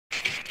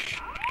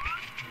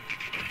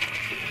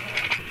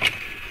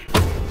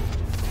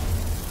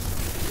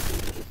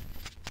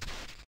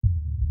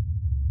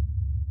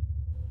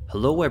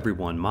Hello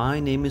everyone,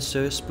 my name is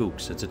Sir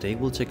Spooks and today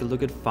we'll take a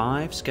look at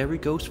 5 scary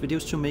ghost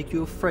videos to make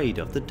you afraid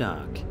of the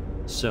dark.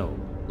 So,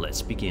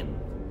 let's begin.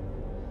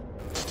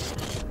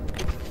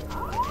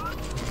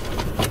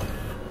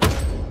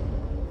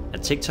 A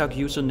TikTok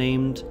user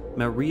named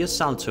Maria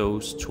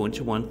Saltos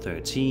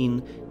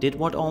 2113 did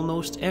what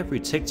almost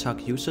every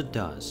TikTok user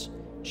does.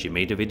 She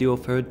made a video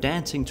of her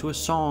dancing to a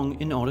song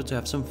in order to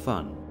have some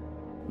fun.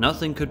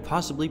 Nothing could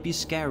possibly be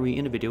scary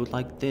in a video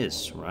like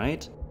this,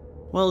 right?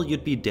 Well,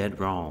 you'd be dead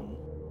wrong.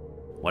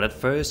 What at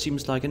first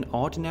seems like an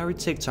ordinary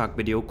TikTok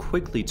video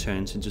quickly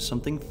turns into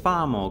something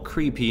far more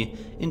creepy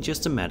in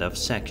just a matter of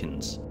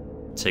seconds.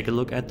 Take a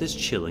look at this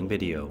chilling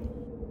video.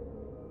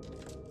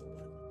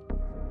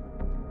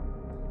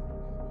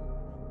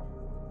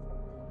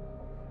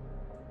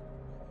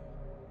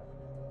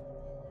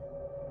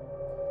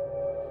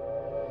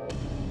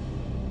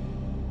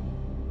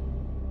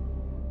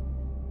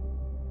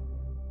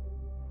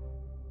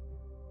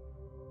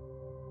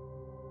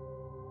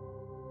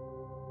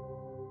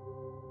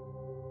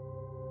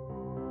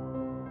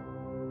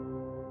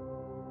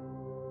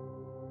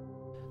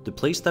 The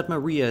place that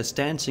Maria is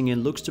dancing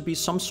in looks to be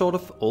some sort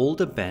of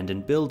old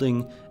abandoned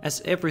building,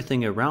 as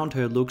everything around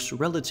her looks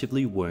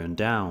relatively worn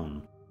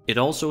down. It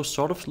also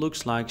sort of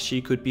looks like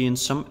she could be in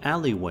some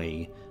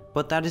alleyway,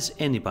 but that is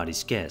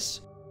anybody's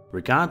guess.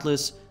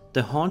 Regardless,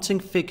 the haunting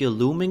figure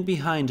looming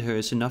behind her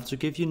is enough to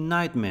give you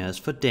nightmares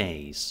for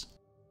days.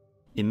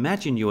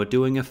 Imagine you are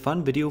doing a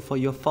fun video for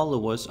your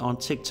followers on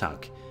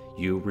TikTok.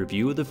 You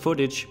review the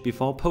footage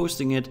before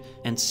posting it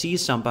and see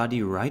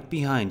somebody right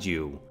behind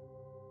you.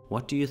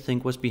 What do you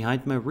think was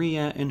behind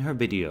Maria in her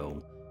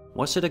video?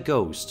 Was it a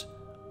ghost?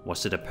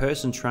 Was it a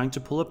person trying to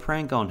pull a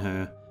prank on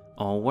her?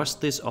 Or was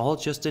this all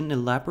just an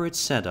elaborate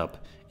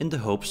setup in the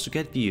hopes to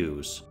get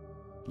views?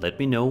 Let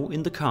me know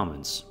in the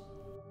comments.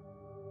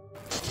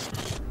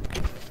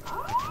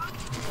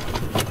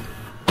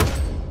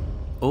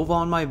 Over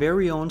on my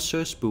very own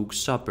Sir Spooks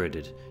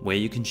subreddit, where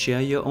you can share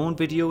your own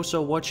videos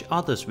or watch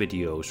others'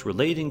 videos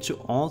relating to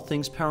all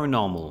things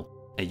paranormal,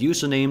 a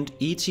user named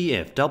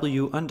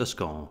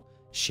ETFW_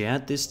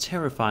 shared this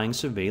terrifying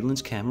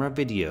surveillance camera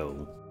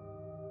video.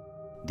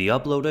 The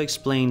uploader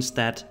explains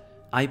that,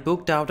 "I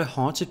booked out a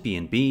haunted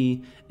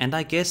B&B and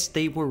I guess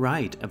they were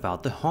right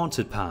about the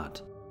haunted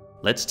part.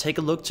 Let's take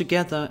a look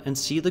together and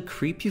see the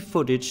creepy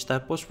footage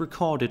that was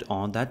recorded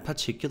on that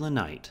particular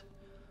night."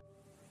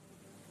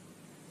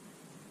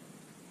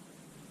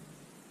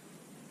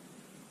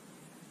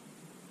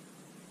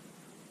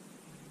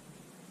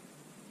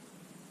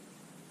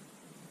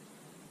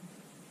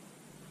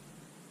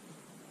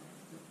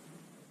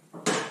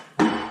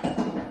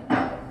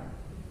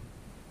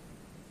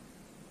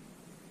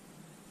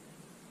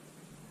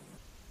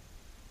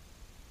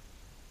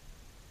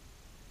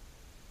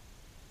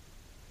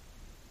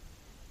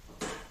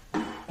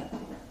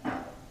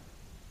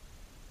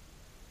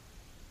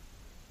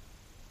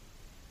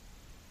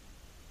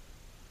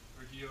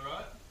 You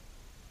alright?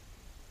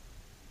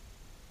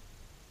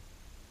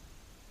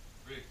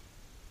 Rick?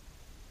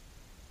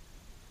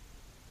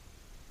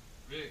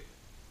 Rick?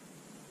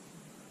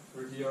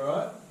 Ricky,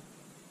 alright?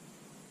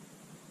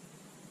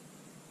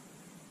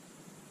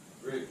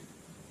 Rick?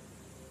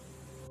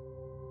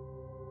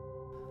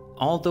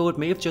 Although it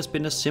may have just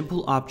been a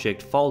simple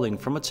object falling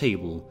from a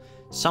table,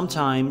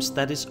 sometimes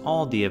that is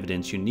all the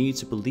evidence you need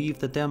to believe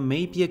that there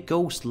may be a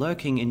ghost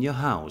lurking in your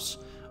house,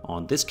 or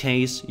in this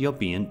case, your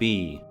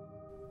B&B.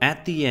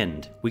 At the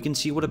end, we can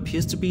see what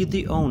appears to be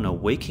the owner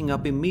waking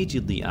up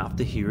immediately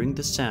after hearing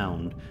the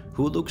sound,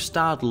 who looks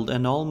startled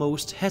and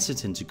almost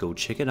hesitant to go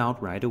check it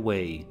out right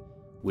away,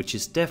 which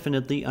is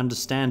definitely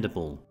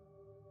understandable.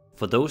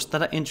 For those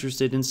that are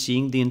interested in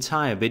seeing the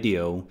entire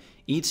video,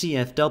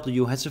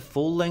 ETFW has a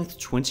full-length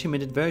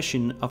 20-minute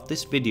version of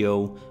this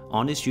video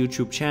on his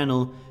YouTube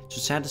channel to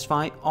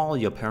satisfy all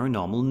your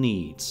paranormal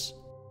needs.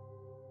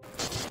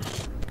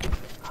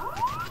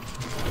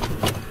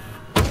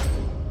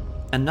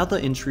 Another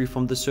entry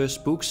from the Sir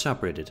Spooks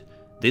subreddit,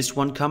 this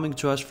one coming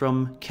to us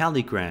from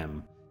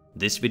Calligram.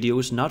 This video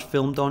is not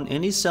filmed on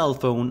any cell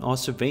phone or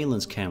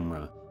surveillance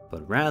camera,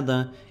 but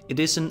rather it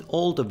is an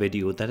older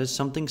video that has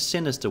something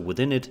sinister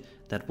within it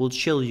that will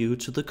chill you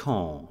to the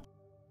core.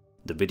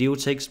 The video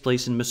takes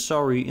place in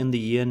Missouri in the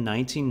year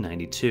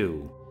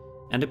 1992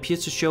 and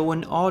appears to show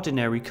an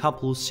ordinary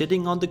couple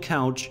sitting on the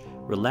couch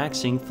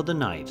relaxing for the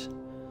night.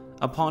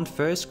 Upon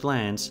first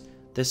glance,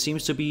 there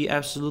seems to be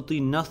absolutely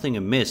nothing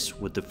amiss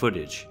with the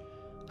footage.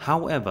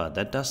 However,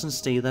 that doesn't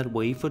stay that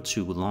way for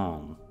too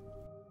long.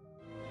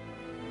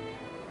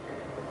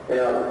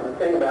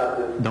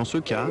 Dans ce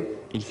cas,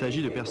 il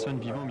s'agit de personnes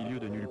vivant au milieu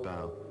de nulle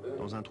part,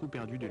 dans un trou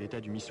perdu de l'État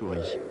du Missouri.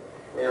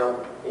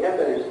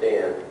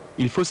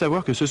 Il faut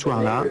savoir que ce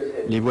soir-là,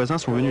 les voisins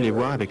sont venus les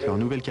voir avec leur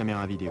nouvelle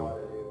caméra vidéo.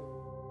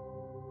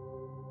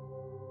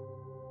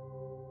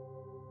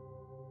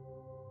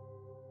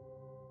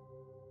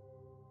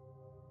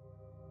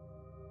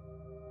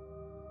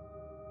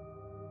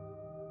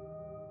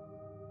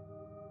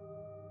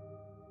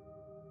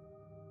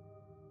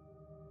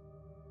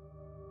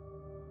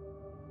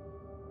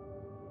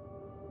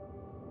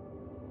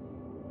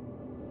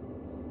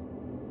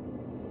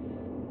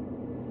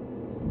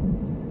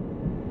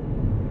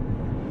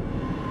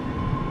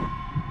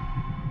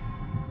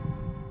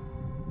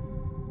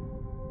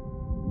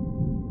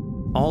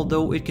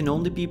 Although it can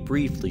only be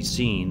briefly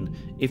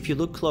seen, if you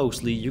look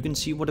closely you can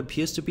see what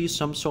appears to be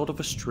some sort of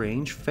a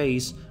strange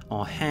face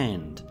or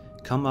hand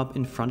come up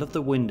in front of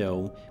the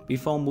window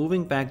before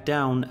moving back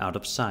down out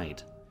of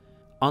sight.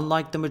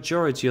 Unlike the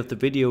majority of the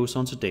videos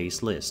on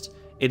today's list,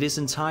 it is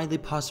entirely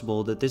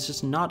possible that this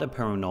is not a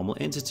paranormal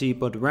entity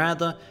but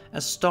rather a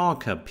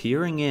stalker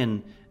peering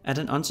in at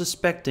an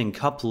unsuspecting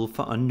couple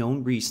for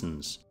unknown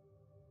reasons.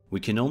 We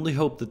can only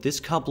hope that this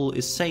couple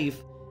is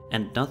safe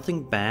and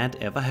nothing bad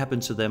ever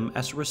happened to them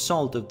as a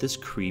result of this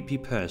creepy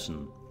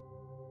person.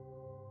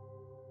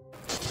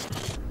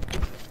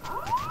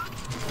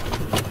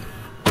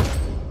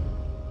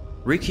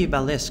 Ricky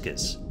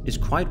Velasquez is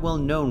quite well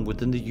known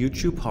within the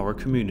YouTube horror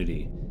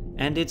community,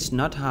 and it's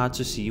not hard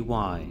to see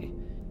why.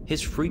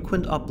 His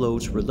frequent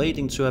uploads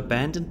relating to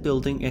abandoned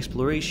building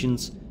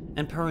explorations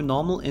and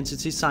paranormal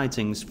entity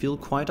sightings feel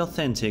quite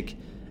authentic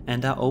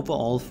and are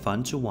overall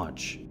fun to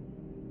watch.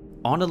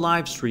 On a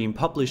live stream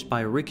published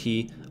by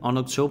Ricky on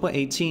October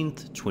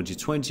 18th,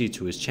 2020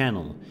 to his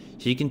channel,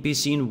 he can be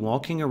seen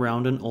walking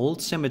around an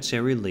old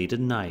cemetery late at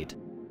night,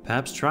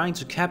 perhaps trying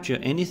to capture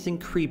anything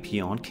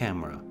creepy on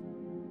camera.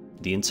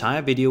 The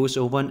entire video is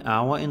over an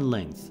hour in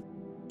length,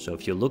 so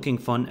if you're looking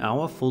for an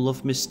hour full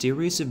of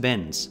mysterious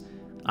events,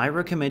 I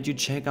recommend you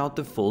check out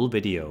the full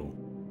video.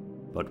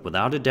 But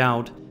without a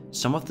doubt,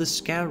 some of the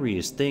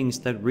scariest things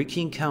that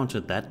Ricky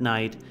encountered that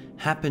night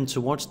happened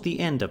towards the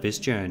end of his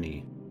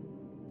journey.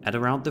 At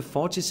around the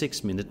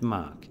 46-minute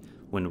mark,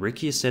 when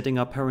Ricky is setting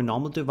up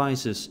paranormal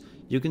devices,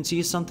 you can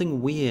see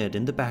something weird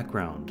in the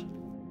background.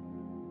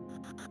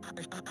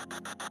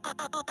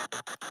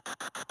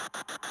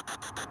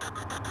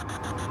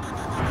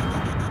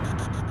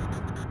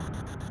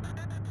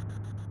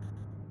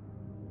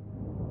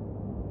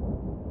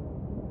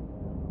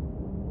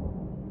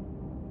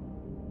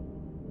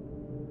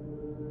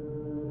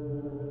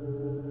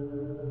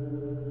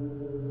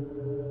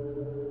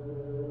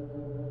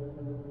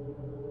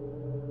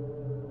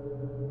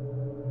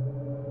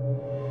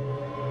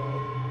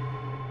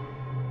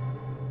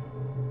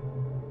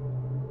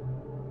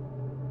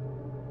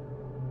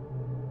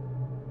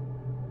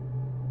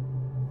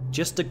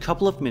 Just a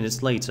couple of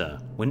minutes later,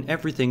 when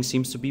everything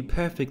seems to be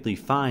perfectly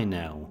fine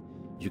now,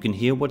 you can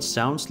hear what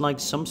sounds like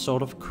some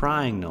sort of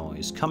crying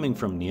noise coming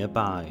from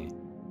nearby.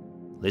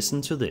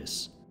 Listen to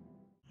this.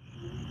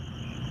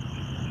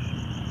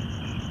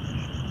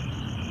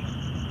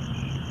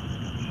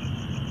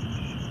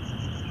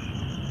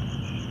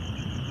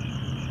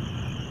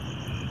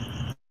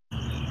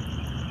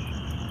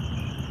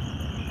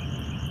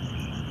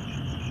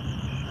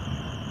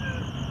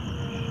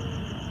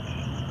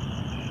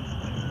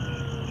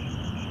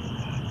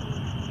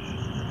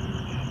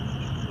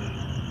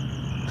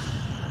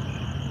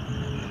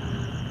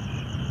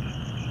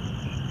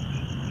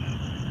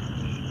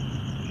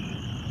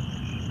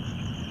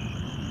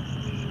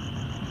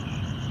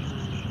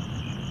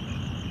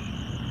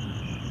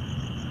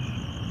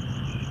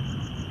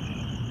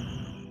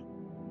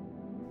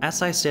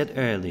 As I said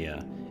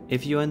earlier,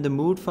 if you're in the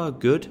mood for a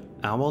good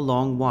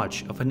hour-long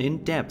watch of an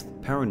in-depth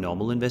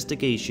paranormal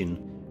investigation,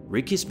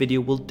 Ricky's video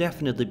will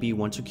definitely be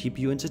one to keep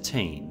you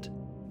entertained.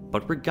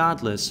 But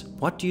regardless,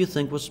 what do you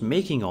think was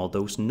making all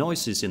those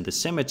noises in the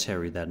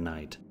cemetery that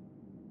night?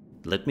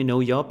 Let me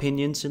know your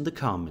opinions in the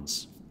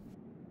comments.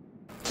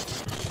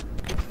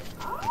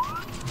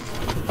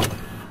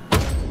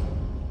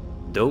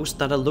 Those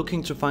that are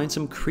looking to find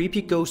some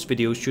creepy ghost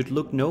videos should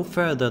look no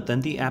further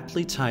than the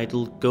aptly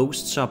titled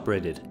Ghost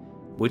subreddit,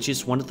 which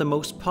is one of the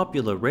most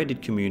popular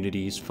Reddit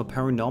communities for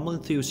paranormal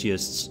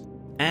enthusiasts,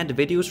 and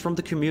videos from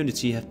the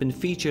community have been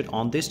featured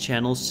on this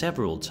channel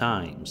several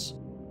times.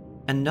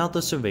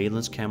 Another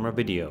surveillance camera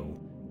video.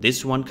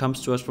 This one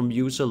comes to us from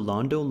user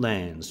Londo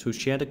Lands, who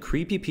shared a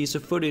creepy piece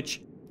of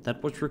footage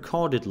that was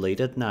recorded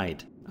late at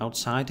night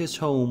outside his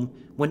home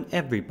when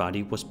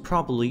everybody was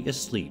probably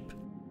asleep.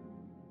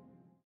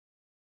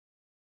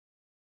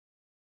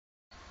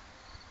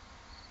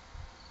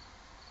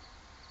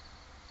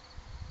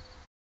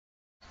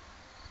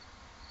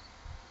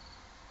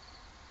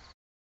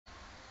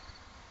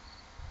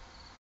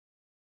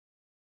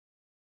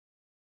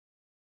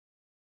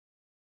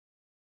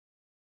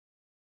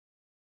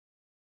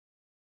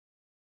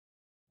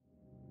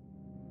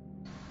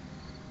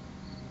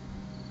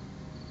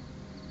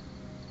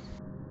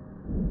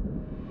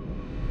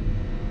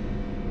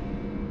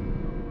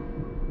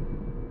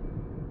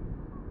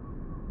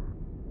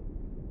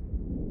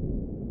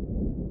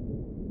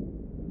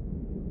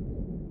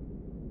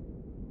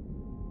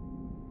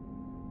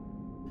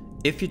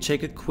 If you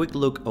take a quick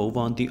look over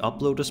on the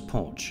uploader's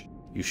porch,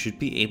 you should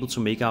be able to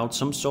make out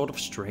some sort of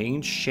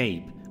strange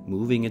shape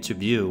moving into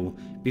view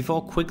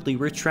before quickly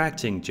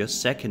retracting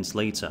just seconds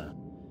later.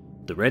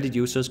 The Reddit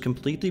user is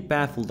completely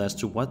baffled as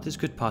to what this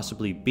could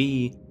possibly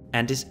be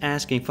and is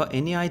asking for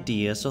any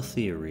ideas or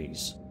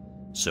theories.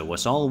 So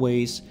as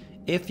always,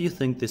 if you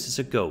think this is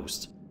a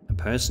ghost, a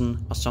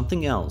person or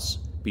something else,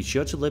 be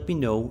sure to let me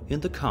know in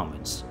the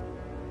comments.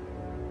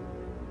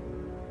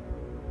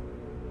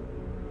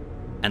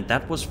 And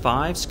that was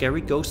 5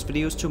 scary ghost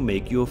videos to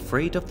make you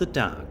afraid of the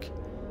dark.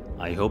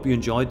 I hope you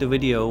enjoyed the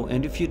video,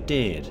 and if you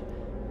did,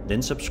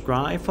 then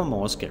subscribe for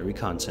more scary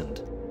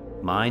content.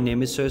 My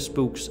name is Sir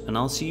Spooks, and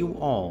I'll see you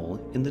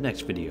all in the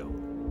next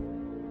video.